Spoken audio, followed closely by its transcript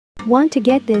Want to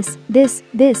get this,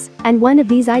 and one of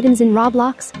these items in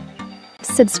Roblox?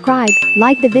 Subscribe,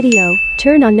 like the video,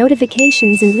 turn on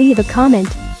notifications and leave a comment.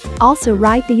 Also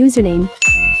write the username.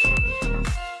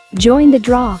 Join the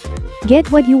draw.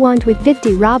 Get what you want with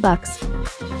 50 Robux.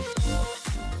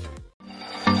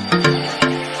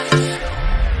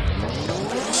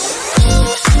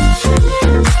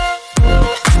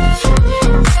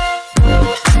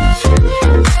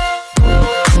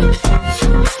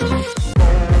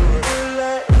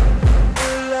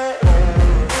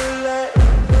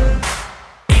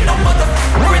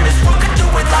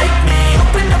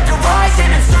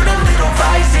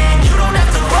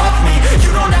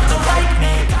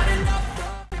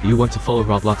 You want to follow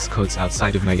Roblox codes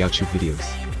outside of my YouTube videos?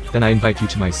 Then I invite you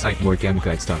to my site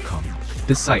moregamguides.com.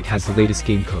 This site has the latest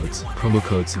game codes, promo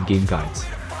codes and game guides.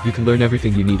 You can learn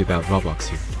everything you need about Roblox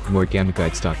here.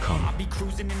 moregamguides.com. I'll be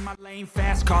cruising in my lane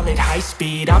fast, call it high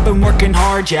speed. I've been working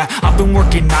hard, yeah, I've been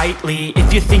working nightly.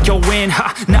 If you think you'll win,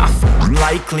 nah,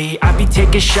 unlikely. I be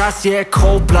taking shots, yeah,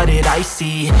 cold-blooded,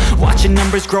 icy. Watching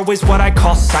numbers grow is what I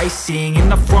call sightseeing. In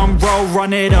the front row,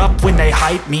 run it up when they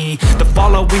hype me. The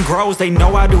following grows, they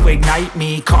know how to ignite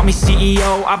me. Call me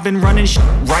CEO, I've been running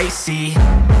right, see.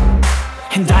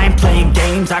 And I ain't playing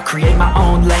games, I create my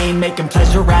own lane, making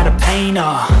pleasure out of pain,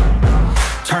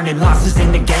 turning losses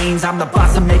into gains. I'm the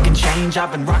boss, I'm making change.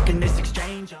 I've been rocking this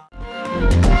exchange.